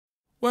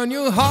When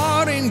your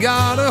heart ain't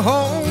got a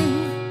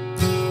home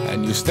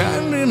and you're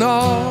standing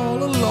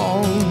all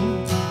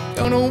alone,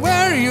 don't know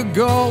where you're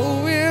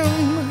going,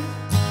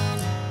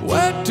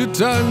 where to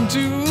turn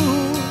to.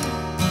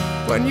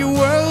 When your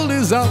world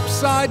is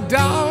upside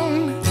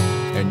down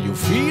and your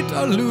feet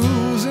are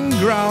losing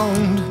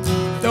ground,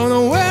 don't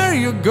know where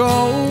you're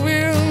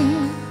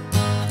going,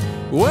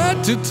 where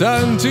to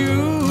turn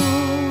to.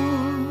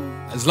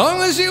 As long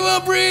as you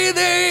are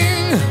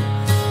breathing,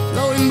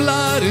 flowing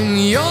blood in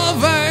your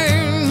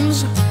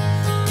veins,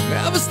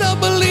 never stop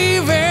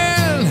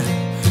believing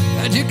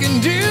that you can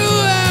do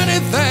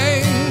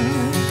anything.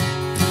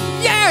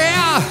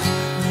 Yeah,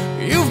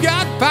 you've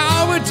got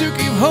power to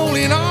keep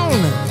holding on.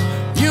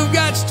 You've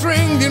got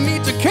strength you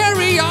need to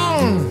carry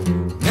on.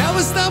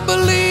 Never stop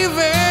believing.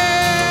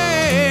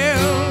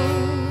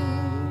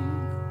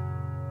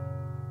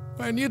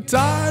 When you're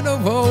tired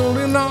of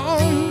holding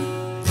on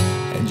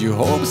and your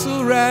hope's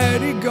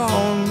already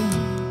gone,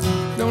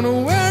 don't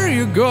know where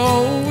you're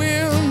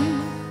going,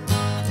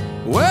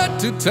 where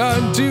to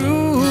turn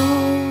to.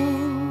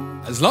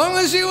 As long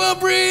as you are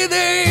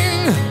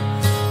breathing,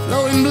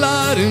 flowing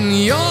blood in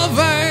your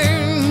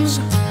veins,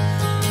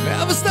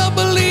 never stop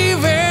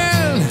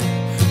believing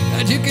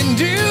that you can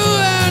do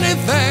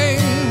anything.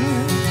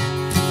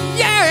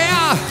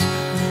 Yeah,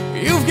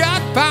 you've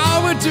got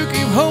power to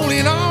keep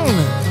holding on.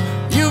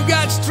 You've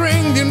got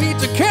strength you need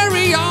to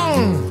carry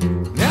on.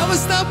 Never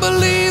stop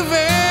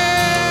believing.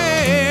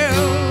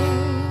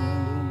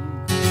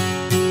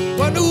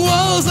 When the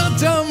walls are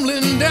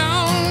tumbling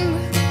down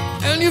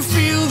and you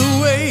feel the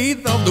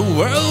weight of the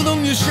world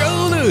on your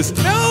shoulders,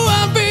 know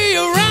I'll be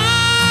around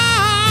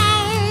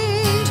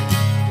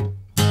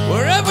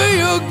wherever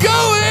you're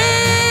going.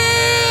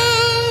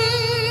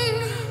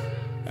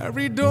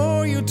 Every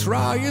door you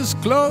try is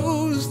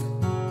closed.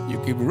 You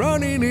keep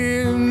running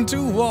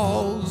into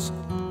walls.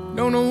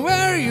 Don't know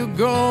where you're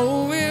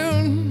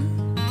going,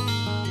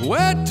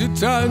 where to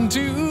turn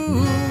to.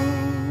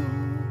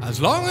 As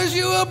long as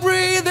you are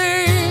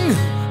breathing,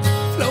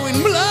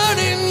 flowing blood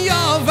in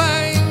your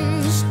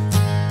veins,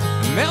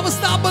 never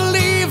stop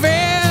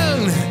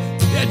believing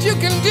that you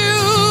can do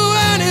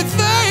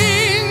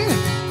anything.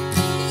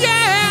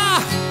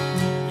 Yeah,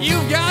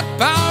 you've got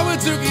power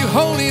to keep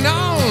holding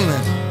on.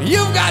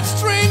 You've got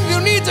strength you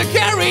need to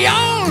carry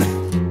on.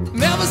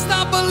 Never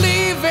stop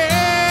believing.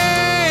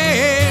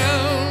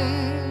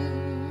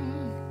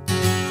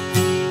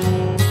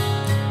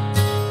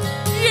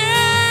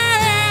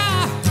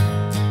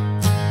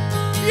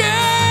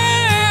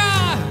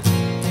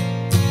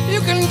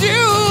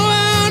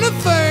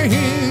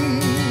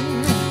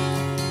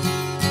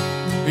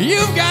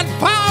 You've got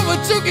power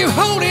to keep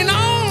holding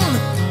on.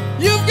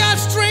 You've got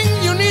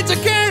strength you need to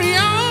carry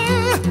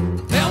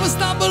on. Never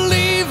stop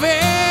believing.